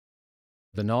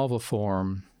The novel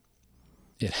form,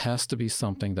 it has to be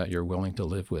something that you're willing to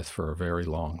live with for a very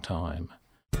long time.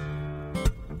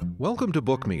 Welcome to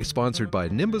Book Me, sponsored by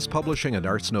Nimbus Publishing and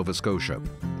Arts Nova Scotia.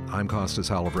 I'm Costas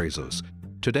Halivrazos.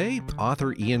 Today,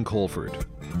 author Ian Colford.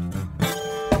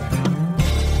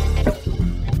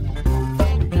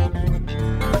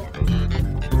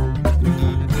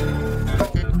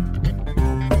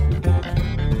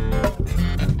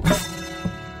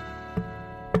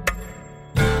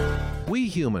 We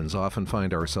humans often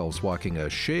find ourselves walking a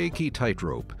shaky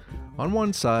tightrope. On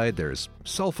one side, there's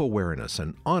self-awareness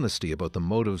and honesty about the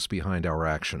motives behind our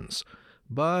actions.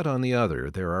 But on the other,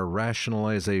 there are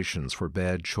rationalizations for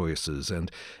bad choices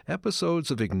and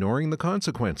episodes of ignoring the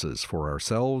consequences for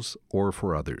ourselves or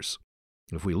for others.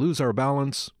 If we lose our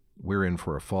balance, we're in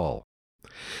for a fall.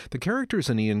 The characters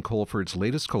in Ian Colford's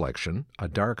latest collection, A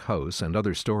Dark House and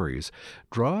Other Stories,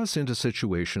 draw us into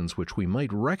situations which we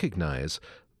might recognize,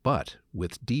 but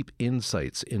with deep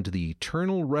insights into the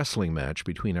eternal wrestling match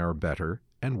between our better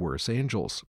and worse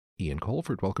angels. Ian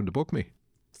Colford, welcome to Book Me.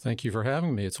 Thank you for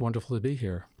having me. It's wonderful to be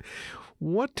here.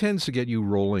 What tends to get you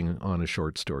rolling on a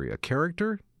short story, a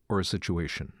character or a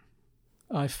situation?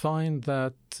 I find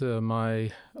that my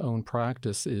own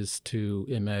practice is to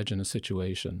imagine a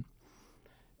situation.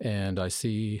 And I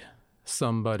see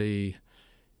somebody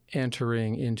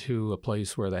entering into a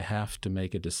place where they have to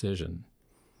make a decision.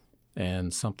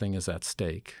 And something is at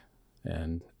stake.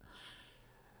 And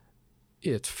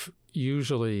it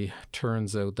usually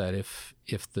turns out that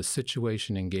if the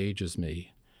situation engages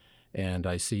me and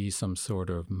I see some sort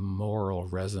of moral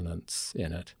resonance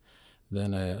in it,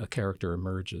 then a character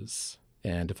emerges.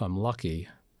 And if I'm lucky,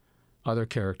 other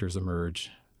characters emerge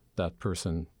that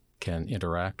person can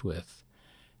interact with.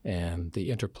 And the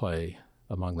interplay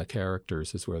among the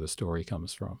characters is where the story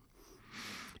comes from.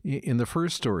 In the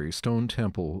first story, Stone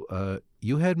Temple,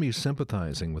 you had me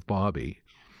sympathizing with Bobby,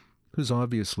 who's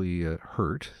obviously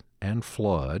hurt and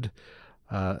flawed,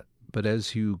 but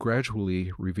as you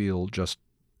gradually reveal just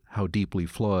how deeply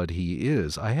flawed he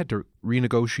is, I had to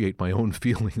renegotiate my own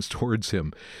feelings towards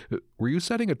him. Were you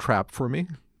setting a trap for me?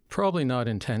 Probably not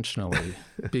intentionally,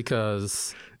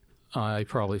 because I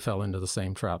probably fell into the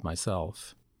same trap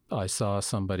myself. I saw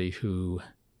somebody who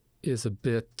is a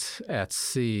bit at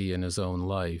sea in his own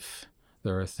life.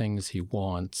 There are things he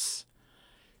wants.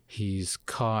 He's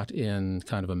caught in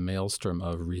kind of a maelstrom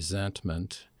of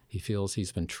resentment. He feels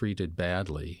he's been treated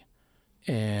badly.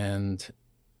 And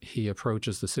he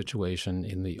approaches the situation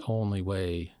in the only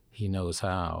way he knows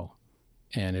how.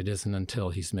 And it isn't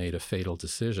until he's made a fatal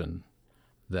decision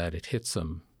that it hits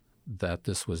him that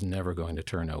this was never going to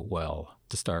turn out well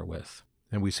to start with.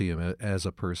 And we see him as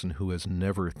a person who has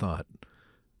never thought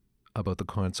about the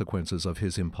consequences of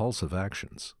his impulsive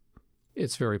actions.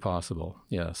 It's very possible,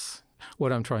 yes.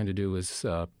 What I'm trying to do is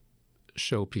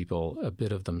show people a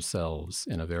bit of themselves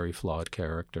in a very flawed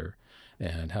character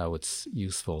and how it's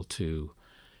useful to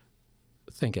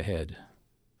think ahead.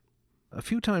 A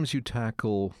few times you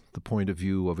tackle the point of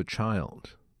view of a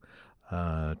child,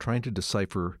 trying to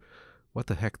decipher what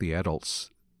the heck the adults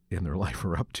in their life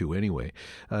are up to anyway.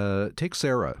 Take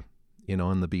Sarah in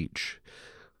On the Beach.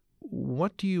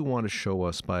 What do you want to show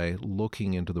us by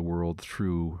looking into the world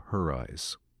through her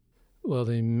eyes? Well,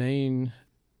 the main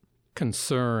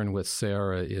concern with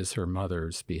Sarah is her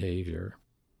mother's behavior,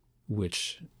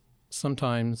 which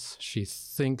sometimes she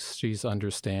thinks she's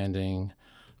understanding,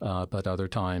 but other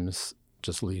times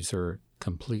just leaves her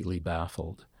completely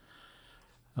baffled.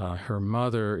 Her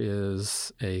mother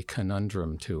is a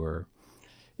conundrum to her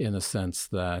in the sense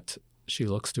that she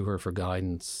looks to her for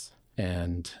guidance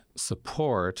and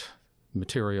support,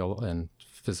 material and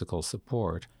physical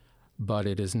support, but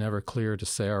it is never clear to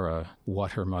Sarah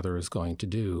what her mother is going to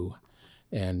do,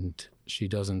 and she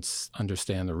doesn't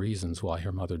understand the reasons why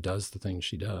her mother does the things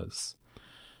she does.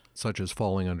 Such as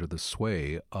falling under the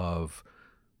sway of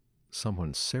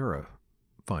someone Sarah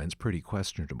finds pretty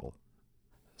questionable.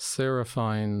 Sarah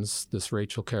finds this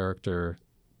Rachel character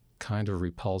kind of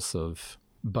repulsive,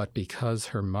 but because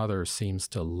her mother seems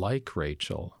to like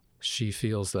Rachel, she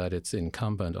feels that it's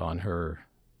incumbent on her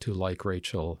to like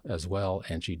Rachel as well,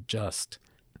 and she just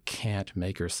can't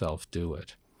make herself do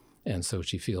it. And so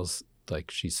she feels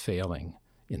like she's failing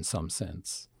in some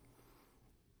sense.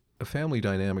 Family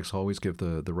dynamics always give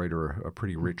the writer a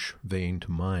pretty rich vein to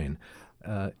mine.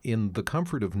 In The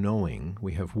Comfort of Knowing,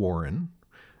 we have Warren,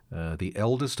 the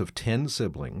eldest of 10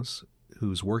 siblings,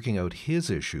 who's working out his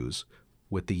issues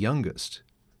with the youngest,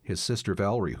 his sister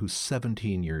Valerie, who's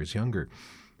 17 years younger.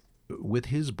 With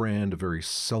his brand of very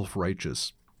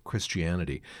self-righteous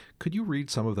Christianity, could you read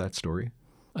some of that story?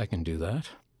 I can do that.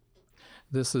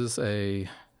 This is a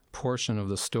portion of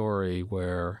the story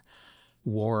where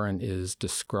Warren is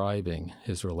describing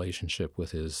his relationship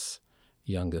with his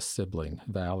youngest sibling,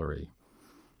 Valerie.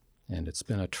 And it's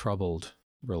been a troubled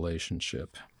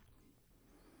relationship.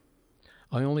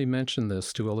 I only mention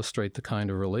this to illustrate the kind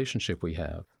of relationship we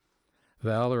have.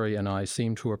 Valerie and I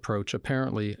seem to approach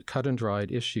apparently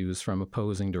cut-and-dried issues from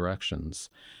opposing directions,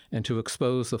 and to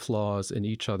expose the flaws in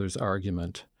each other's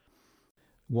argument.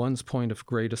 One's point of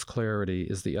greatest clarity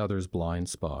is the other's blind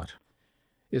spot.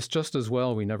 It's just as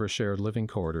well we never shared living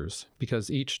quarters,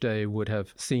 because each day would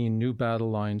have seen new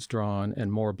battle lines drawn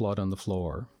and more blood on the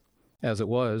floor. As it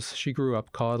was, she grew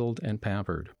up coddled and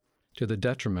pampered, to the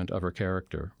detriment of her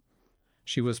character.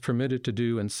 She was permitted to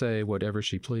do and say whatever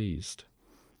she pleased.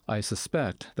 I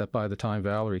suspect that by the time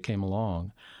Valerie came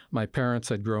along, my parents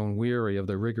had grown weary of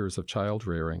the rigors of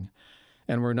child-rearing,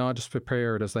 and were not as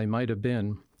prepared as they might have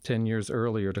been 10 years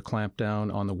earlier to clamp down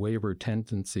on the wayward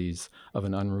tendencies of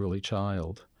an unruly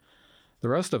child. The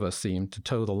rest of us seemed to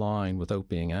toe the line without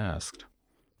being asked.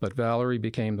 But Valerie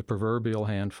became the proverbial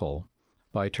handful,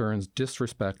 by turns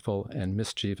disrespectful and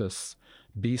mischievous,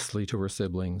 beastly to her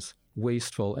siblings,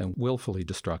 wasteful and willfully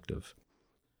destructive.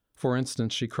 For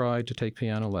instance, she cried to take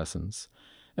piano lessons,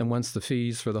 and once the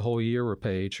fees for the whole year were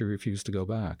paid, she refused to go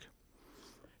back.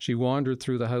 She wandered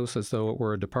through the house as though it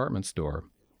were a department store,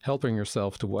 helping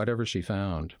herself to whatever she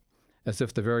found, as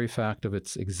if the very fact of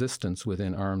its existence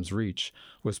within arm's reach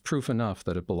was proof enough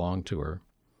that it belonged to her.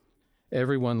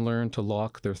 Everyone learned to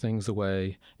lock their things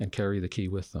away and carry the key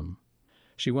with them.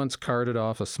 She once carted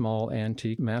off a small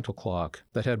antique mantel clock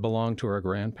that had belonged to our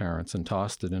grandparents and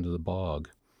tossed it into the bog,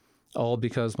 all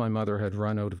because my mother had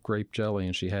run out of grape jelly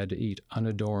and she had to eat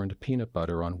unadorned peanut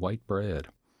butter on white bread.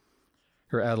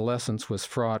 Her adolescence was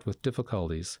fraught with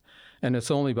difficulties, and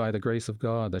it's only by the grace of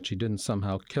God that she didn't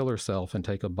somehow kill herself and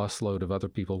take a busload of other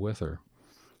people with her.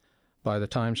 By the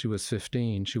time she was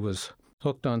 15, she was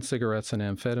hooked on cigarettes and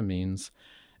amphetamines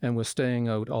and was staying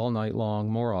out all night long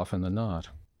more often than not.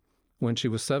 When she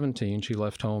was 17, she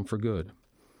left home for good,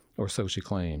 or so she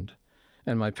claimed,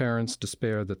 and my parents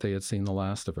despaired that they had seen the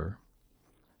last of her.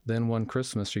 Then one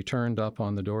Christmas she turned up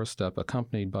on the doorstep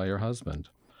accompanied by her husband,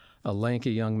 a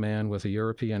lanky young man with a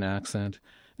European accent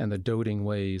and the doting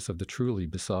ways of the truly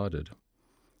besotted.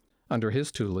 Under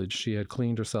his tutelage, she had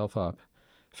cleaned herself up,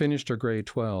 finished her grade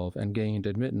 12, and gained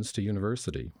admittance to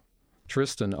university.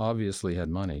 Tristan obviously had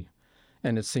money,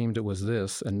 and it seemed it was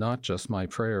this and not just my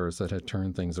prayers that had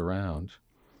turned things around.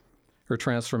 Her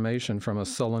transformation from a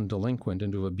sullen delinquent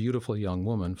into a beautiful young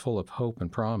woman full of hope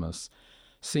and promise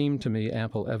seemed to me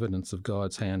ample evidence of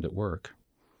God's hand at work.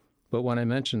 But when I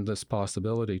mentioned this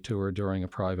possibility to her during a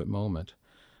private moment,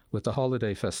 with the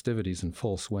holiday festivities in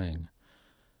full swing,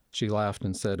 she laughed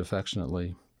and said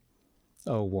affectionately,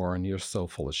 "Oh, Warren, you're so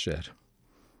full of shit."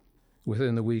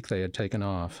 Within the week they had taken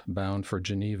off, bound for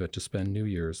Geneva to spend New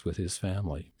Year's with his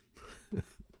family.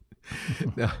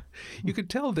 Now, you could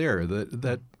tell there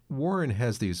that Warren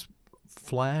has these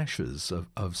flashes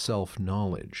of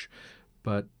self-knowledge,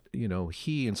 but,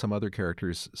 he and some other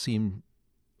characters seem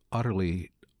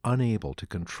utterly unable to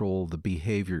control the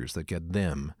behaviors that get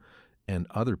them and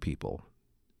other people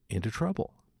into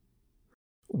trouble.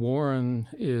 Warren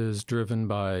is driven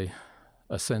by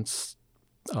a sense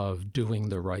of doing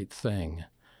the right thing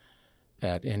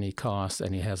at any cost,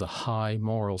 and he has a high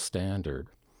moral standard.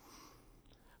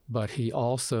 But he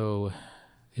also,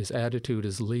 his attitude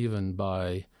is leavened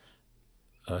by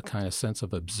a kind of sense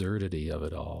of absurdity of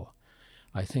it all.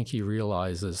 I think he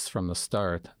realizes from the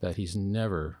start that he's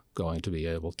never going to be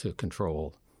able to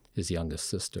control his youngest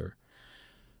sister.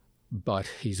 But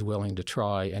he's willing to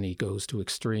try, and he goes to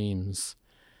extremes,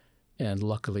 and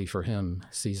luckily for him,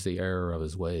 sees the error of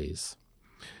his ways.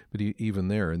 But even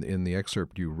there, in the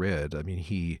excerpt you read, I mean,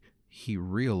 he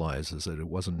realizes that it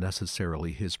wasn't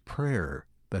necessarily his prayer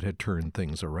that had turned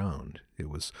things around. It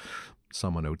was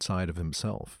someone outside of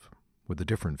himself with a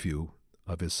different view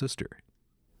of his sister.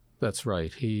 That's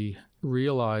right. He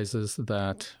realizes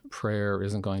that prayer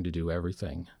isn't going to do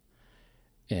everything,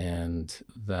 and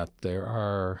that there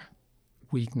are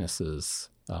weaknesses,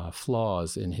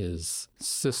 flaws in his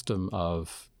system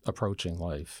of approaching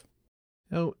life.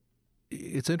 Now,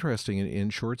 it's interesting, in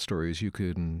short stories you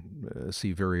can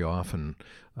see very often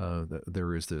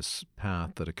there is this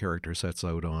path that a character sets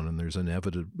out on, and there's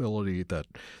inevitability that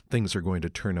things are going to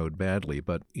turn out badly.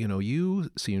 But, you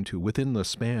seem to, within the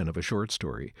span of a short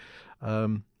story,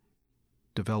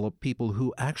 develop people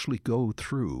who actually go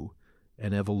through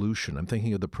an evolution. I'm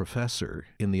thinking of the professor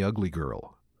in The Ugly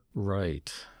Girl.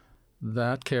 Right.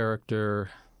 That character,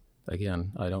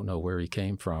 again, I don't know where he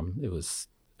came from. It was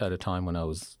at a time when I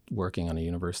was working on a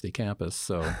university campus,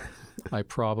 so I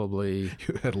probably...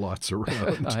 You had lots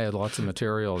around. I had lots of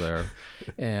material there.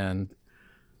 And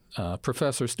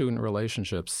professor-student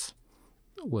relationships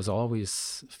was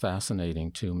always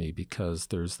fascinating to me because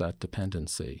there's that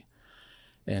dependency.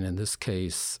 And in this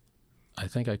case, I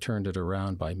think I turned it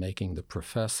around by making the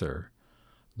professor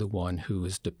the one who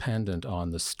is dependent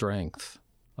on the strength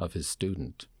of his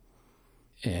student.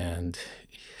 And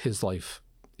his life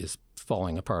is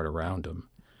falling apart around him,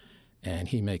 and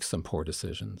he makes some poor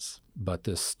decisions. But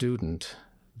this student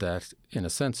that, in a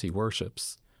sense, he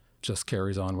worships just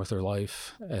carries on with her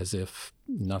life as if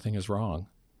nothing is wrong.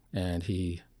 And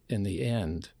he, in the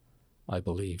end, I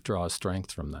believe, draws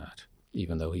strength from that,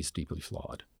 even though he's deeply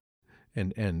flawed.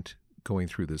 And going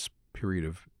through this period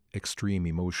of extreme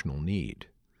emotional need.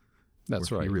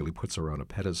 That's right. He really puts her on a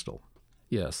pedestal.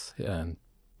 Yes, and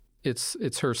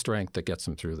it's her strength that gets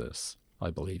him through this, I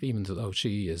believe, even though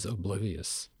she is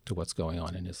oblivious to what's going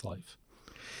on in his life.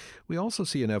 We also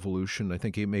see an evolution, I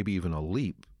think maybe even a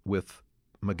leap, with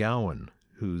McGowan,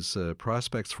 whose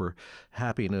prospects for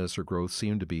happiness or growth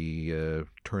seem to be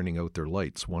turning out their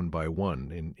lights one by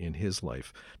one in his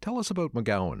life. Tell us about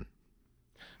McGowan.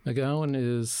 McGowan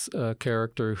is a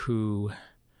character who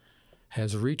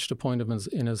has reached a point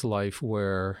in his life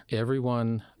where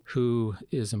everyone who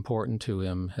is important to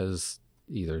him has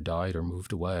either died or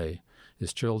moved away.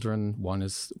 His children, one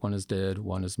is dead,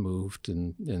 one has moved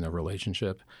in a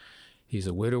relationship. He's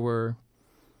a widower.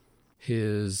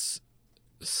 His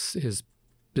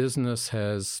business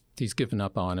he's given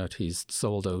up on it. He's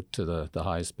sold out to the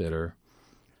highest bidder.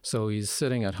 So he's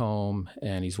sitting at home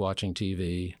and he's watching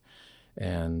TV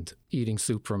and eating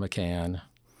soup from a can,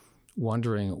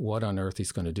 wondering what on earth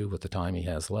he's going to do with the time he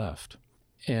has left.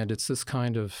 And it's this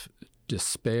kind of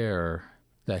despair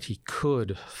that he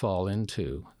could fall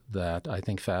into that I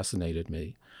think fascinated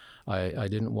me. I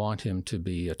didn't want him to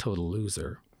be a total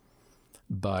loser,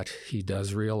 but he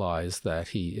does realize that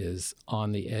he is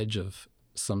on the edge of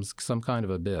some kind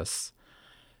of abyss,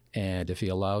 and if he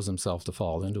allows himself to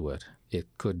fall into it, it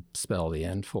could spell the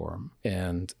end for him.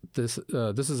 And this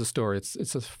is a story.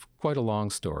 It's quite a long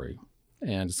story,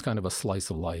 and it's kind of a slice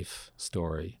of life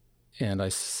story. And I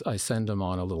send him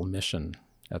on a little mission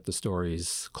at the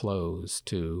story's close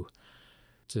to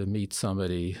meet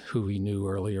somebody who he knew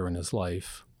earlier in his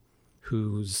life,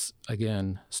 whose,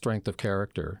 again, strength of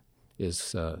character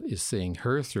is seeing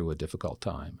her through a difficult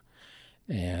time.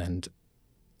 And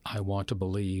I want to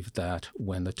believe that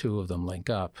when the two of them link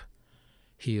up,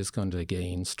 he is going to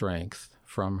gain strength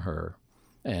from her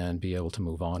and be able to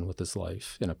move on with his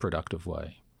life in a productive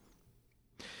way.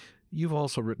 You've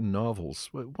also written novels.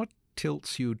 What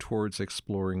tilts you towards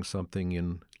exploring something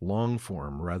in long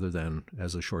form rather than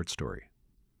as a short story?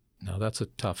 Now, that's a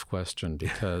tough question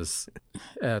because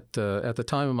at the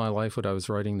time of my life when I was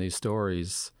writing these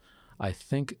stories, I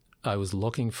think I was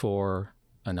looking for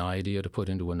an idea to put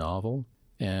into a novel.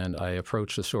 And I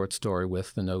approached the short story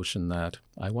with the notion that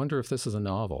I wonder if this is a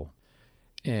novel.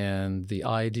 And the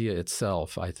idea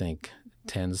itself, I think,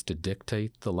 tends to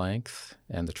dictate the length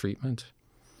and the treatment.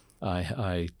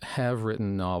 I have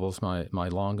written novels. My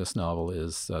longest novel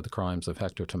is The Crimes of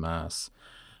Hector Tomas,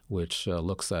 which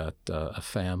looks at a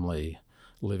family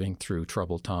living through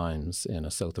troubled times in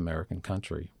a South American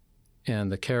country.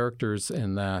 And the characters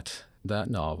in that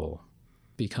novel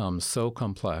become so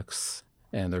complex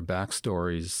and their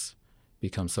backstories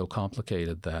become so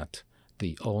complicated that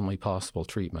the only possible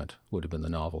treatment would have been the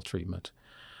novel treatment.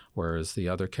 Whereas the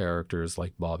other characters,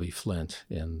 like Bobby Flint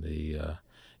in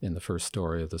the first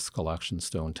story of the Selection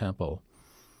Stone Temple,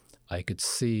 I could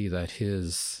see that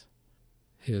his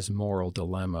moral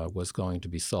dilemma was going to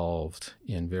be solved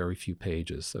in very few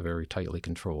pages, a very tightly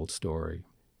controlled story.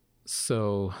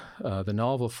 So the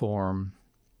novel form,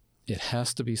 it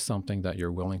has to be something that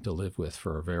you're willing to live with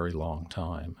for a very long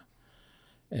time.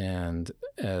 And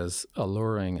as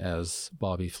alluring as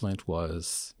Bobby Flint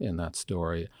was in that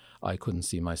story, I couldn't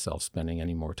see myself spending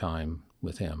any more time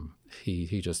with him.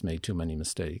 He just made too many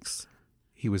mistakes.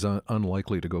 He was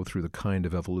unlikely to go through the kind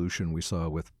of evolution we saw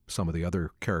with some of the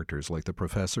other characters like the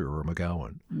Professor or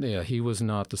McGowan. Yeah, he was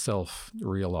not the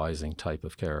self-realizing type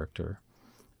of character,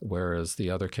 whereas the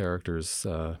other characters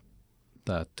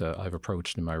that I've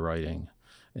approached in my writing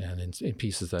and in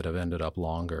pieces that have ended up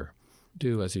longer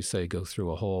do, as you say, go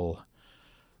through a whole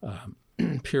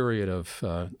period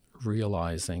of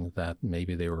realizing that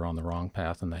maybe they were on the wrong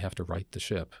path and they have to right the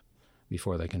ship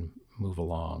before they can move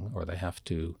along, or they have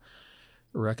to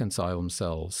reconcile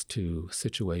themselves to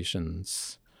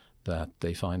situations that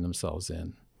they find themselves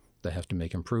in. They have to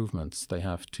make improvements. They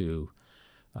have to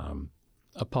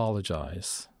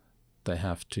apologize. they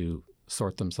have to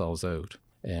sort themselves out.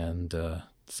 And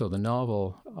so the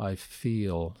novel, I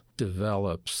feel,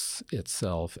 develops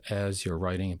itself as you're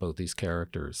writing about these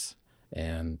characters,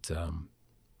 and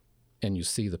you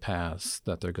see the paths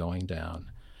that they're going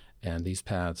down, and these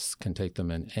paths can take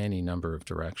them in any number of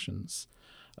directions,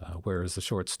 whereas the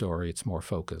short story, it's more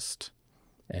focused,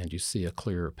 and you see a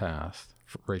clearer path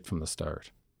right from the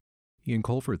start. Ian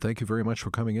Colford, thank you very much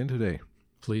for coming in today.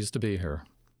 Pleased to be here.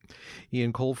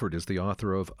 Ian Colford is the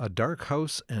author of A Dark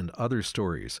House and Other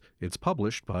Stories. It's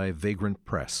published by Vagrant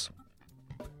Press.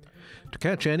 To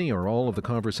catch any or all of the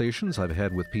conversations I've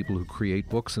had with people who create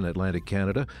books in Atlantic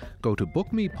Canada, go to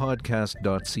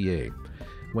bookmepodcast.ca.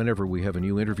 Whenever we have a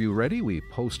new interview ready, we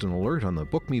post an alert on the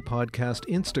Book Me Podcast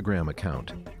Instagram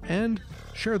account. And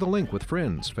share the link with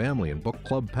friends, family, and book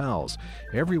club pals,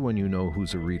 everyone you know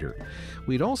who's a reader.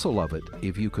 We'd also love it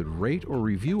if you could rate or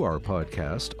review our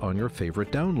podcast on your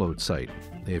favorite download site.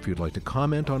 If you'd like to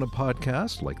comment on a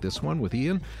podcast like this one with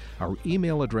Ian, our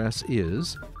email address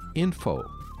is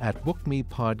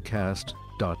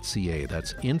info@bookmepodcast.ca.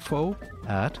 That's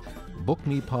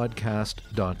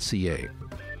info@bookmepodcast.ca.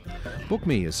 Book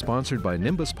Me is sponsored by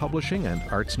Nimbus Publishing and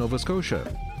Arts Nova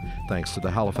Scotia. Thanks to the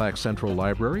Halifax Central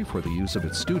Library for the use of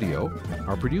its studio.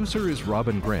 Our producer is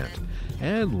Robin Grant,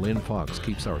 and Lynn Fox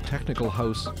keeps our technical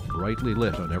house brightly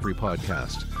lit on every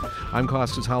podcast. I'm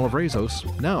Kostas Halavrazos.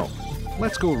 Now,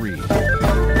 let's go read.